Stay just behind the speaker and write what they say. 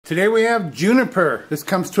Today we have Juniper. This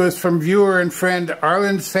comes to us from viewer and friend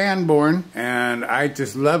Arland Sanborn, and I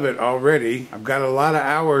just love it already. I've got a lot of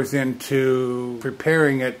hours into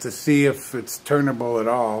preparing it to see if it's turnable at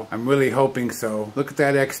all. I'm really hoping so. Look at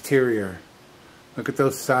that exterior. Look at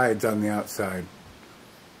those sides on the outside.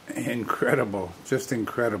 Incredible, just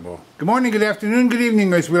incredible. Good morning, good afternoon, good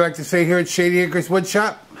evening, as we like to say here at Shady Acres Wood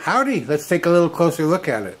Shop. Howdy, let's take a little closer look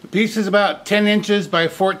at it. The piece is about 10 inches by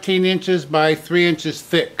 14 inches by 3 inches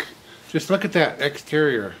thick. Just look at that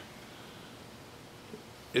exterior.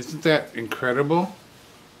 Isn't that incredible?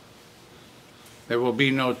 There will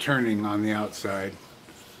be no turning on the outside.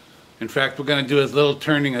 In fact, we're going to do as little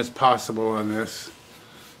turning as possible on this.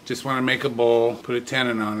 Just want to make a bowl, put a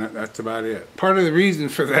tenon on it, that's about it. Part of the reason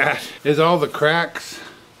for that is all the cracks.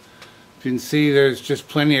 If you can see, there's just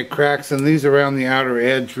plenty of cracks, and these around the outer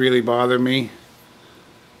edge really bother me.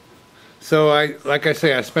 So like I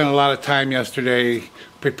say, I spent a lot of time yesterday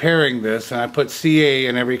preparing this, and I put CA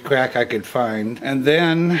in every crack I could find. And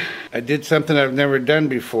then I did something I've never done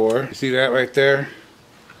before. You see that right there?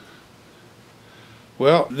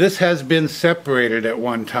 Well, this has been separated at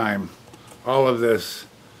one time. All of this,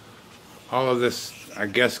 I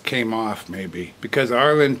guess, came off maybe. Because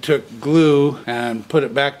Arland took glue and put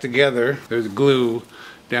it back together. There's glue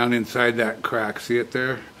down inside that crack. See it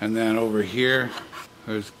there? And then over here,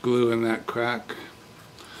 there's glue in that crack.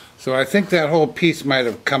 So I think that whole piece might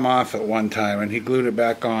have come off at one time, and he glued it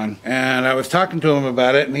back on. And I was talking to him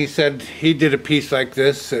about it, and he said he did a piece like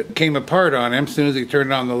this. It came apart on him as soon as he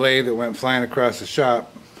turned on the lathe. It went flying across the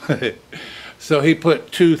shop. So he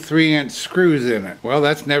put 2 3-inch screws in it. Well,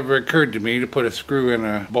 that's never occurred to me to put a screw in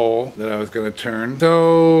a bowl that I was going to turn.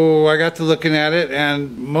 So I got to looking at it,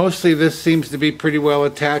 and mostly this seems to be pretty well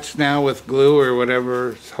attached now with glue or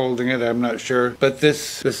whatever's holding it. I'm not sure. But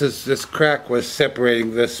this crack was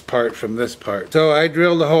separating this part from this part. So I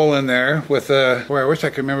drilled a hole in there with a, well, I wish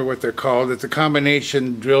I could remember what they're called. It's a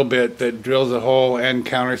combination drill bit that drills a hole and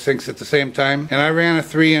countersinks at the same time. And I ran a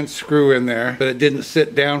 3-inch screw in there, but it didn't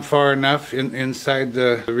sit down far enough inside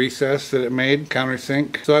the recess that it made,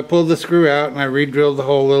 countersink. So I pulled the screw out and I re-drilled the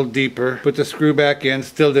hole a little deeper, put the screw back in,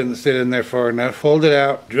 still didn't sit in there far enough, pulled it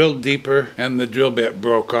out, drilled deeper, and the drill bit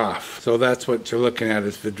broke off. So that's what you're looking at,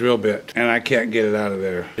 is the drill bit, and I can't get it out of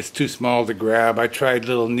there. It's too small to grab. I tried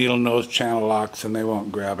little needle nose channel locks and they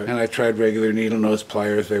won't grab it, and I tried regular needle nose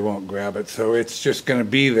pliers, they won't grab it. So it's just going to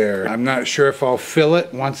be there. I'm not sure if I'll fill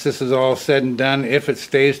it once this is all said and done. If it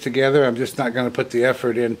stays together, I'm just not going to put the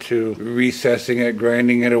effort into recessing it,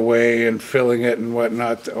 grinding it away, and filling it and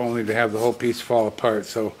whatnot, only to have the whole piece fall apart.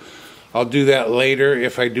 So I'll do that later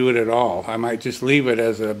if I do it at all. I might just leave it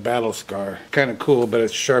as a battle scar. Kind of cool, but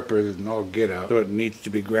it's sharper than all get out, so it needs to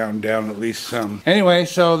be ground down at least some. Anyway,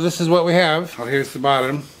 so this is what we have. Oh, here's the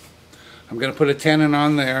bottom. I'm going to put a tenon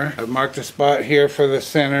on there. I've marked a spot here for the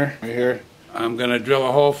center, right here. I'm going to drill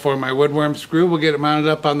a hole for my woodworm screw. We'll get it mounted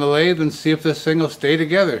up on the lathe and see if this thing will stay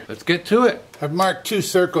together. Let's get to it. I've marked 2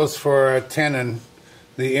 circles for a tenon.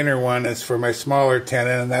 The inner one is for my smaller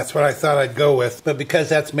tenon, and that's what I thought I'd go with. But because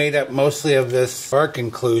that's made up mostly of this bark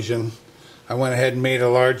inclusion, I went ahead and made a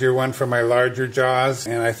larger one for my larger jaws,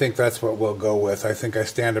 and I think that's what we'll go with. I think I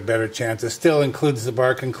stand a better chance. It still includes the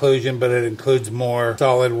bark inclusion, but it includes more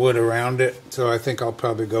solid wood around it, so I think I'll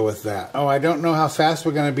probably go with that. Oh, I don't know how fast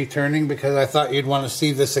we're going to be turning because I thought you'd want to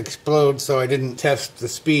see this explode, so I didn't test the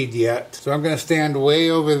speed yet. So I'm going to stand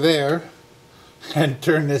way over there and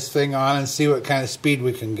turn this thing on and see what kind of speed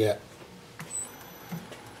we can get.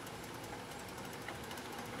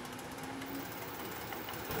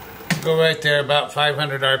 Go right there, about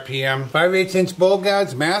 500 RPM. 5/8 inch bowl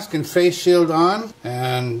gouge, mask and face shield on,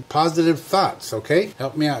 and positive thoughts, okay?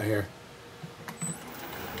 Help me out here.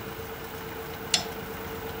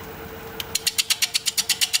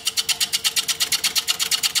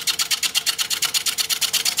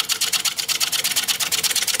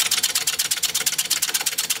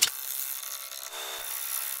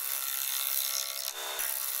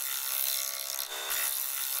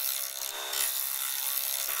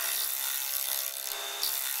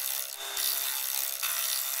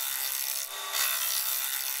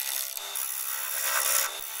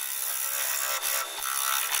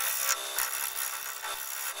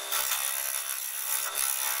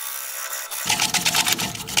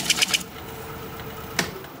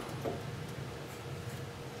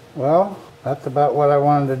 Well, that's about what I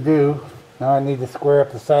wanted to do. Now I need to square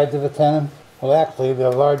up the sides of the tenon. Well, actually,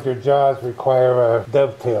 the larger jaws require a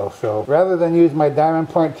dovetail, so rather than use my diamond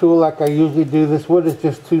point tool like I usually do, this wood is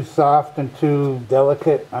just too soft and too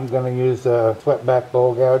delicate. I'm going to use a swept-back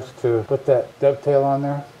bowl gouge to put that dovetail on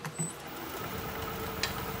there.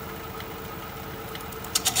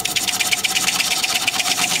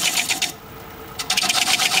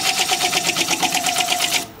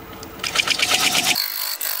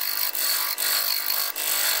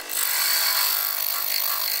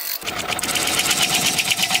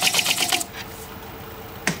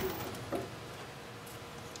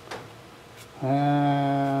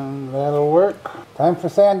 And that'll work. Time for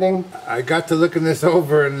sanding. I got to looking this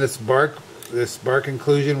over, and this bark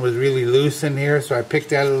inclusion was really loose in here, so I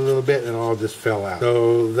picked at it a little bit and it all just fell out.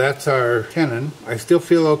 So that's our tenon. I still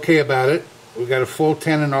feel okay about it. We got a full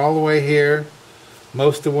tenon all the way here,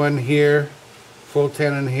 most of one here, full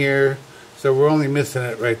tenon here, so we're only missing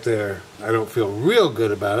it right there. I don't feel real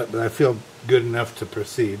good about it, but I feel good enough to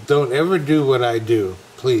proceed. Don't ever do what I do,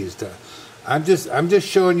 please. I'm just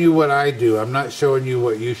showing you what I do. I'm not showing you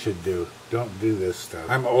what you should do. Don't do this stuff.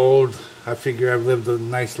 I'm old. I figure I've lived a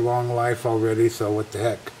nice long life already, so what the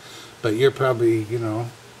heck. But you're probably, you know,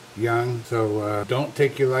 young, so don't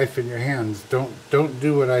take your life in your hands. Don't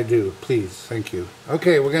do what I do, please. Thank you.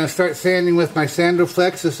 Okay, we're going to start sanding with my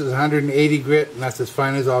Sandoflex. This is 180 grit, and that's as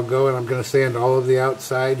fine as I'll go, and I'm going to sand all of the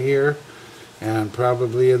outside here and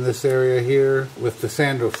probably in this area here with the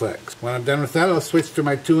Sandoflex. When I'm done with that, I'll switch to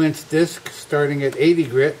my 2-inch disc starting at 80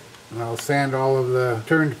 grit, and I'll sand all of the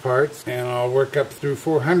turned parts, and I'll work up through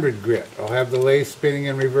 400 grit. I'll have the lathe spinning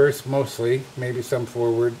in reverse mostly, maybe some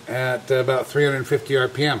forward, at about 350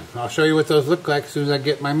 RPM. I'll show you what those look like as soon as I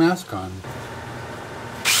get my mask on.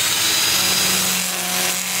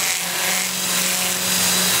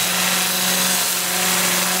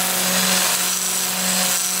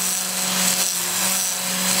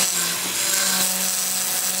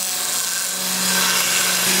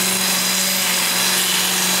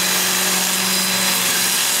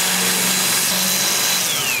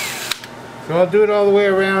 So I'll do it all the way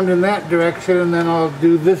around in that direction, and then I'll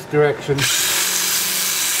do this direction.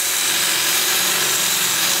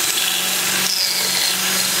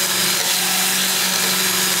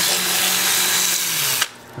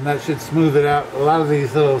 And that should smooth it out. A lot of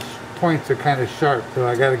these little points are kind of sharp, so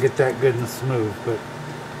I got to get that good and smooth, but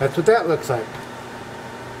that's what that looks like.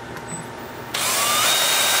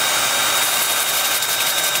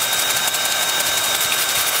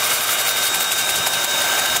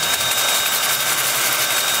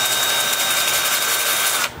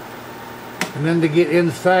 And then to get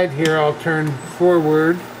inside here, I'll turn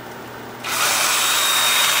forward.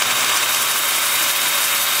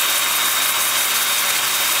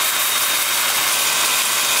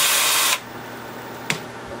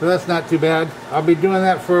 So that's not too bad. I'll be doing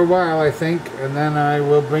that for a while, I think, and then I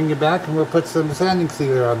will bring you back and we'll put some sanding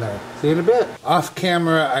sealer on there. See you in a bit. Off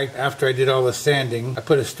camera, after I did all the sanding, I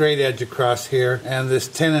put a straight edge across here, and this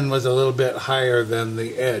tenon was a little bit higher than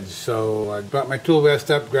the edge. So I brought my tool rest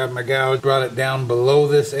up, grabbed my gouge, brought it down below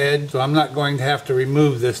this edge. So I'm not going to have to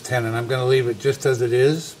remove this tenon. I'm going to leave it just as it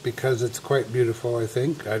is because it's quite beautiful, I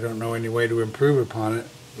think. I don't know any way to improve upon it.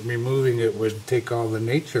 Removing it would take all the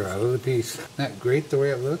nature out of the piece. Isn't that great the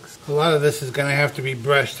way it looks? A lot of this is going to have to be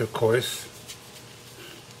brushed, of course.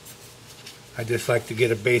 I just like to get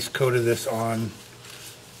a base coat of this on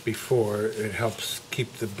before. It helps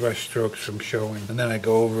keep the brush strokes from showing. And then I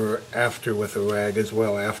go over after with a rag as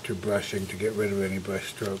well after brushing to get rid of any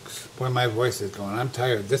brush strokes. Boy, my voice is going. I'm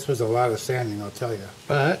tired. This was a lot of sanding, I'll tell you.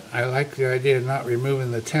 But I like the idea of not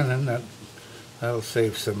removing the tenon. That'll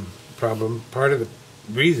save some problem. Part of the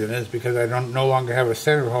reason is because I no longer have a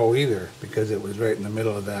center hole either, because it was right in the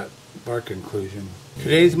middle of that bark inclusion.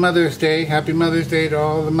 Today's Mother's Day. Happy Mother's Day to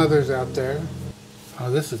all the mothers out there. Oh,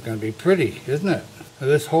 this is going to be pretty, isn't it?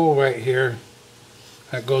 This hole right here,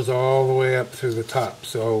 that goes all the way up through the top.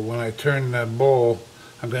 So when I turn the bowl,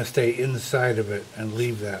 I'm going to stay inside of it and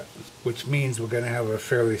leave that, which means we're going to have a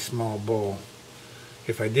fairly small bowl.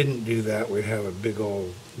 If I didn't do that, we'd have a big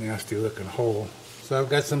old nasty looking hole. So I've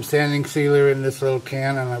got some sanding sealer in this little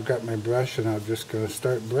can, and I've got my brush, and I'm just going to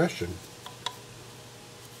start brushing.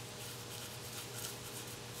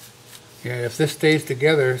 Yeah, if this stays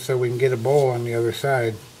together so we can get a bowl on the other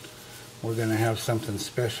side, we're going to have something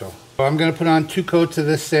special. So I'm going to put on 2 coats of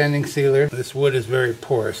this sanding sealer. This wood is very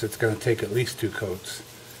porous. It's going to take at least 2 coats.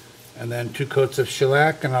 And then 2 coats of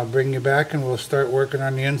shellac, and I'll bring you back and we'll start working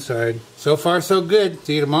on the inside. So far so good.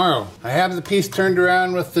 See you tomorrow. I have the piece turned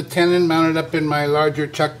around with the tenon mounted up in my larger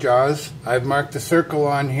chuck jaws. I've marked a circle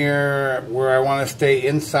on here where I want to stay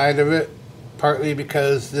inside of it, partly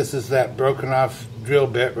because this is that broken off drill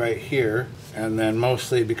bit right here, and then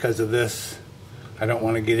mostly because of this. I don't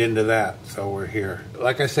want to get into that, so we're here.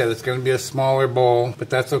 Like I said, it's going to be a smaller bowl, but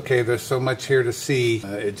that's okay. There's so much here to see.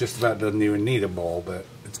 It just about doesn't even need a bowl, but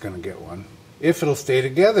it's going to get one. If it'll stay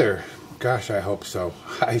together. Gosh, I hope so.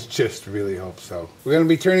 I just really hope so. We're going to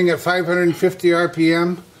be turning at 550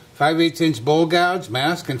 RPM, 5/8 inch bowl gouge,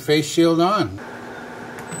 mask, and face shield on.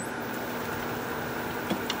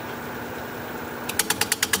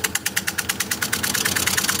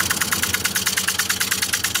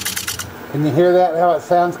 Can you hear that, how it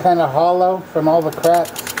sounds kind of hollow from all the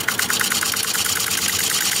cracks?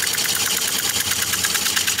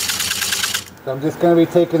 So I'm just going to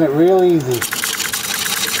be taking it real easy.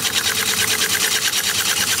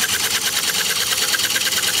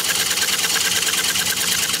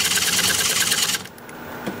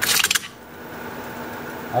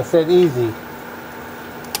 I said easy.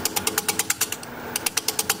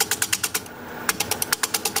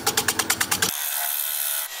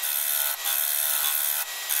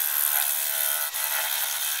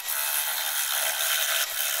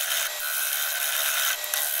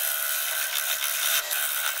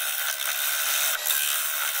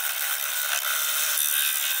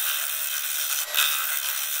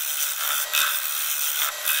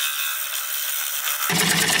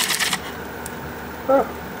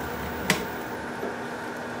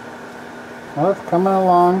 Well, it's coming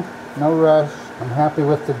along, no rush. I'm happy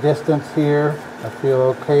with the distance here. I feel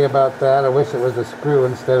okay about that. I wish it was a screw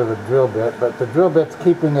instead of a drill bit, but the drill bit's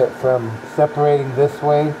keeping it from separating this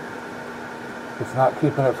way. It's not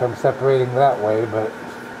keeping it from separating that way, but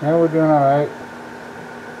yeah, we're doing all right.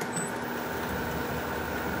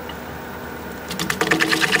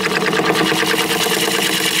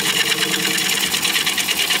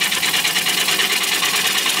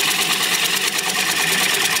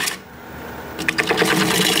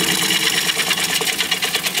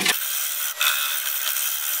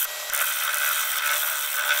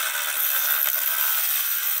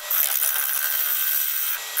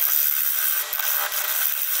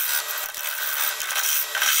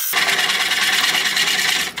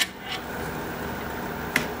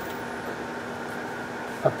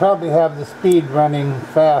 I probably have the speed running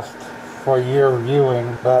fast for your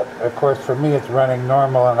viewing, but of course for me it's running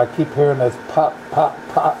normal, and I keep hearing this pop, pop,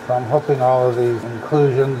 pop. So I'm hoping all of these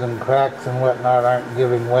inclusions and cracks and whatnot aren't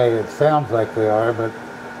giving way. It sounds like they are, but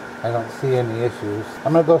I don't see any issues.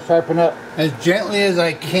 I'm going to go sharpen up as gently as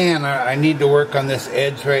I can. I need to work on this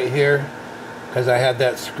edge right here, because I had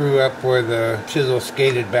that screw up where the chisel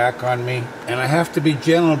skated back on me. And I have to be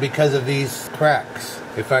gentle because of these cracks.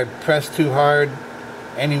 If I press too hard,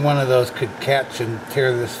 any one of those could catch and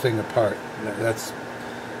tear this thing apart. That's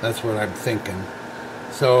what I'm thinking.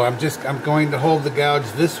 So I'm going to hold the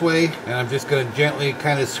gouge this way, and I'm just going to gently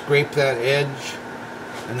kind of scrape that edge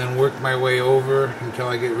and then work my way over until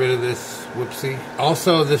I get rid of this whoopsie.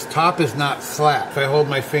 Also, this top is not flat. If I hold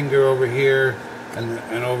my finger over here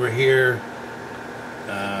and over here,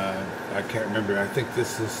 I can't remember. I think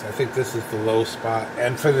this is the low spot.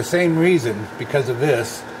 And for the same reason, because of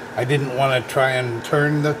this, I didn't want to try and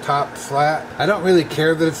turn the top flat. I don't really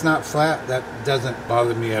care that it's not flat. That doesn't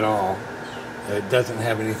bother me at all. It doesn't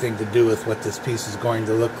have anything to do with what this piece is going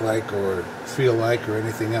to look like or feel like or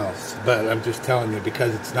anything else. But I'm just telling you,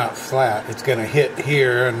 because it's not flat, it's going to hit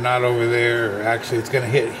here and not over there. Or actually, it's going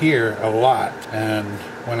to hit here a lot. And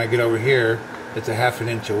when I get over here, it's a ½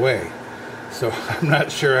 inch away. So I'm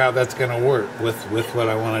not sure how that's going to work with what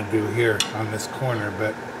I want to do here on this corner.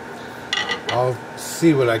 But I'll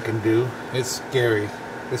see what I can do. It's scary.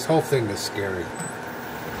 This whole thing is scary.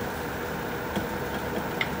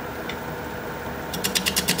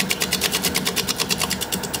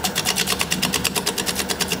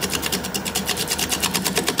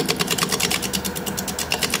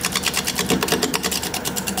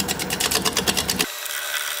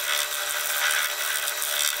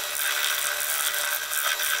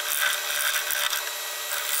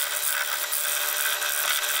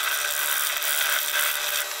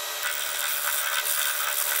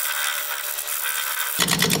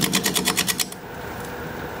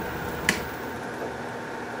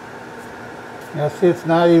 Now see, it's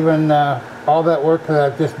not even all that work that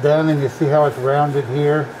I've just done, and you see how it's rounded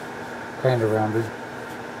here, kind of rounded,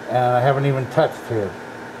 and I haven't even touched here.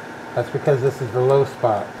 That's because this is the low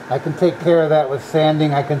spot. I can take care of that with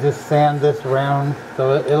sanding. I can just sand this round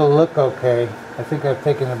so it'll look okay. I think I've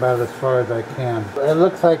taken about as far as I can. It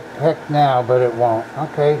looks like heck now, but it won't.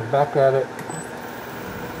 Okay, back at it.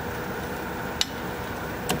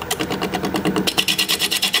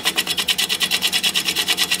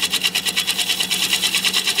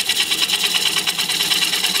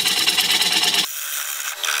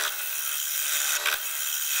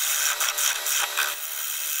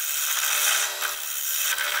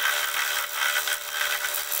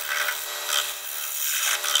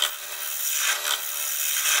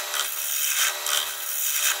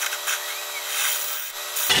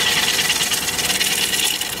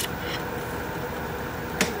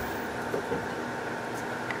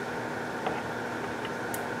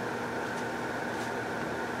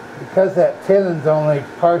 Because that tenon's only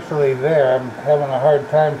partially there, I'm having a hard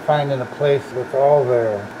time finding a place that's all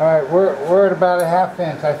there. Alright, we're at about a ½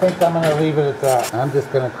 inch. I think I'm going to leave it at that. I'm just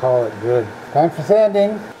going to call it good. Time for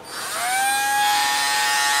sanding.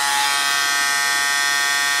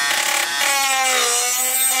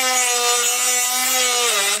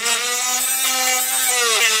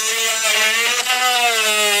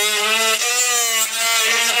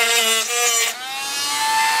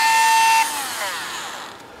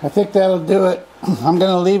 I think that'll do it. I'm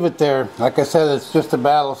gonna leave it there. Like I said, it's just a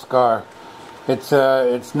battle scar. It's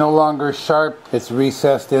no longer sharp. It's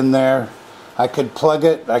recessed in there. I could plug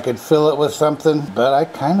it, I could fill it with something, but I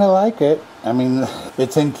kind of like it. I mean,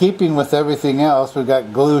 it's in keeping with everything else. We've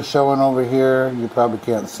got glue showing over here. You probably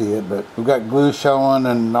can't see it, but we've got glue showing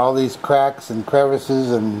and all these cracks and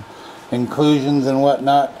crevices and inclusions and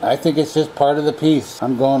whatnot. I think it's just part of the piece.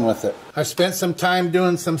 I'm going with it. I spent some time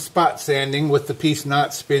doing some spot sanding with the piece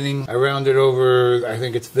not spinning. I rounded over, I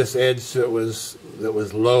think it's this edge that was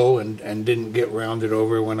low and didn't get rounded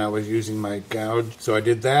over when I was using my gouge. So I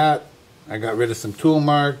did that. I got rid of some tool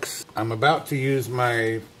marks. I'm about to use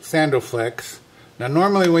my Sandoflex. Now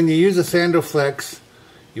normally when you use a Sandoflex,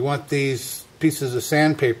 you want these pieces of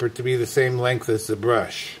sandpaper to be the same length as the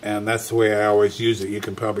brush. And that's the way I always use it. You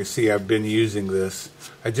can probably see I've been using this.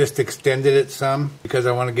 I just extended it some because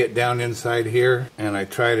I want to get down inside here. And I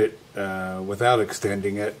tried it without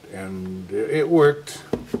extending it, and it worked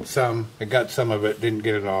some. I got some of it, didn't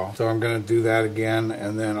get it all. So I'm going to do that again,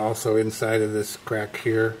 and then also inside of this crack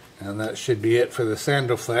here. And that should be it for the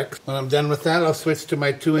Sandoflex. When I'm done with that, I'll switch to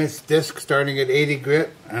my 2-inch disc starting at 80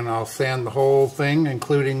 grit, and I'll sand the whole thing,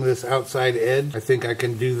 including this outside edge. I think I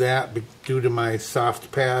can do that due to my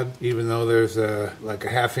soft pad, even though there's like a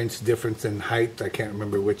 1/2 inch difference in height. I can't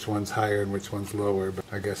remember which one's higher and which one's lower, but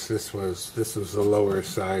I guess this was the lower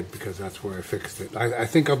side because that's where I fixed it. I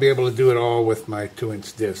think I'll be able to do it all with my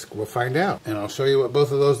 2-inch disc. We'll find out. And I'll show you what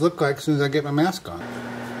both of those look like as soon as I get my mask on.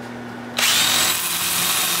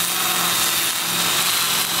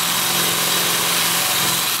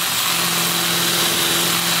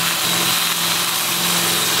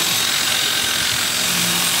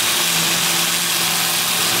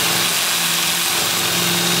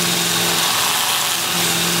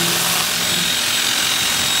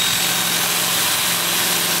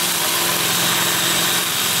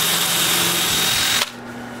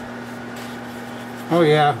 Oh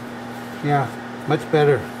yeah, much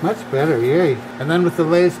better, yay. And then with the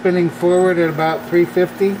lathe spinning forward at about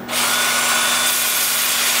 350.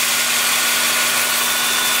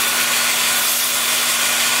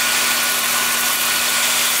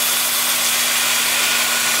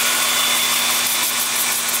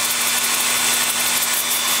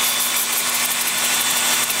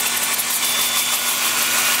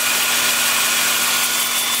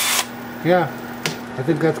 Yeah. I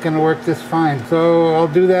think that's going to work just fine. So I'll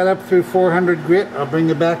do that up through 400 grit. I'll bring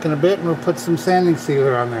it back in a bit and we'll put some sanding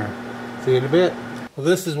sealer on there. See you in a bit. Well,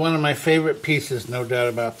 this is one of my favorite pieces, no doubt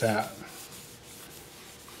about that.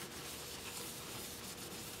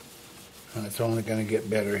 And it's only going to get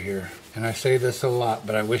better here. And I say this a lot,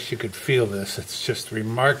 but I wish you could feel this. It's just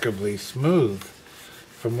remarkably smooth.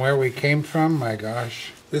 From where we came from, my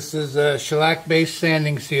gosh. This is a shellac-based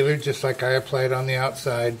sanding sealer, just like I applied on the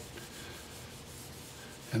outside.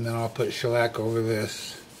 And then I'll put shellac over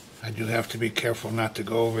this. I do have to be careful not to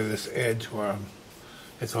go over this edge while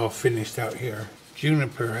it's all finished out here.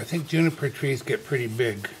 Juniper, I think juniper trees get pretty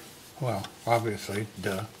big. Well, obviously,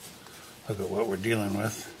 duh. Look at what we're dealing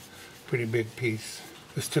with. Pretty big piece.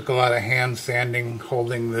 This took a lot of hand sanding,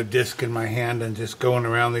 holding the disc in my hand and just going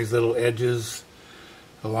around these little edges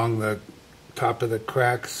along the top of the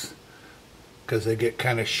cracks, because they get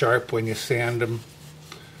kind of sharp when you sand them.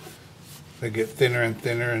 They get thinner and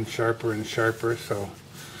thinner and sharper, so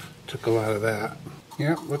took a lot of that.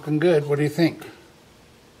 Yeah, looking good. What do you think?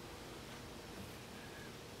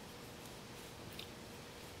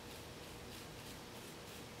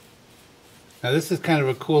 Now this is kind of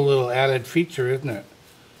a cool little added feature, isn't it?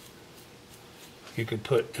 You could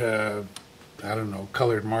put, I don't know,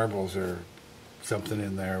 colored marbles or something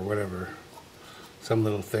in there, or whatever. Some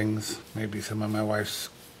little things. Maybe some of my wife's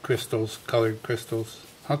crystals, colored crystals.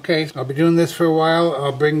 Okay, I'll be doing this for a while.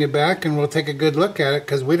 I'll bring you back and we'll take a good look at it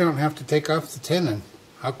because we don't have to take off the tenon.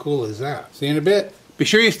 How cool is that? See you in a bit. Be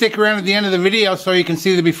sure you stick around at the end of the video so you can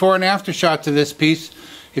see the before and after shots of this piece.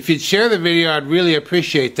 If you'd share the video, I'd really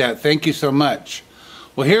appreciate that. Thank you so much.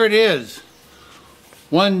 Well, here it is.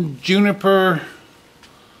 One Juniper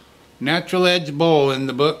natural edge bowl in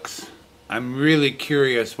the books. I'm really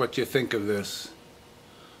curious what you think of this.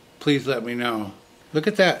 Please let me know. Look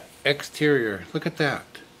at that exterior. Look at that.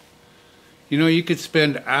 You know, you could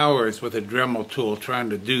spend hours with a Dremel tool trying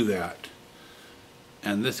to do that.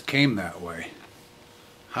 And this came that way.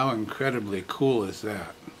 How incredibly cool is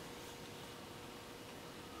that?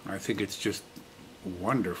 I think it's just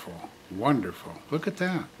wonderful. Wonderful. Look at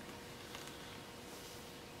that.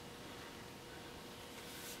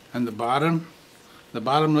 And the bottom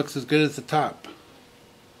looks as good as the top.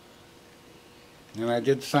 And I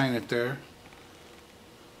did sign it there.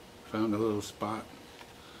 Found a little spot.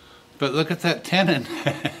 But look at that tenon.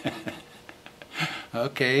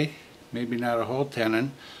 Okay, maybe not a whole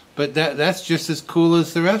tenon, but that's just as cool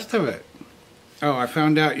as the rest of it. Oh, I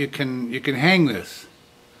found out you can hang this.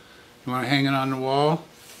 You want to hang it on the wall?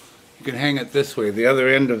 You can hang it this way. The other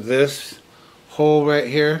end of this hole right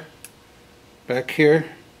here, back here,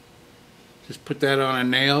 just put that on a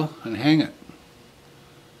nail and hang it.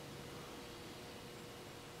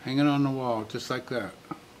 Hang it on the wall, just like that.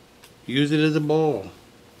 Use it as a bowl.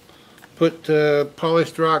 Put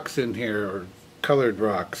polished rocks in here, or colored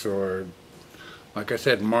rocks, or like I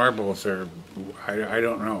said, marbles, or I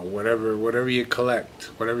don't know, whatever you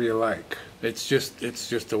collect, whatever you like. It's just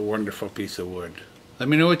a wonderful piece of wood. Let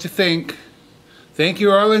me know what you think. Thank you,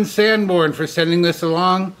 Arland Sanborn, for sending this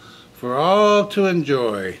along for all to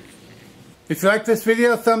enjoy. If you like this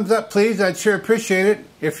video, thumbs up please, I'd sure appreciate it.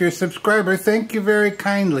 If you're a subscriber, thank you very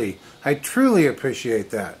kindly. I truly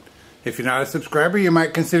appreciate that. If you're not a subscriber, you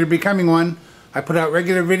might consider becoming one. I put out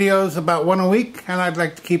regular videos, about one a week, and I'd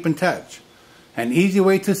like to keep in touch. An easy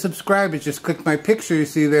way to subscribe is just click my picture you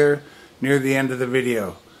see there near the end of the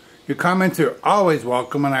video. Your comments are always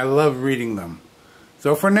welcome and I love reading them.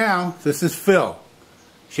 So for now, this is Phil,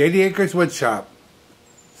 Shady Acres Woodshop,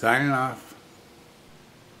 signing off.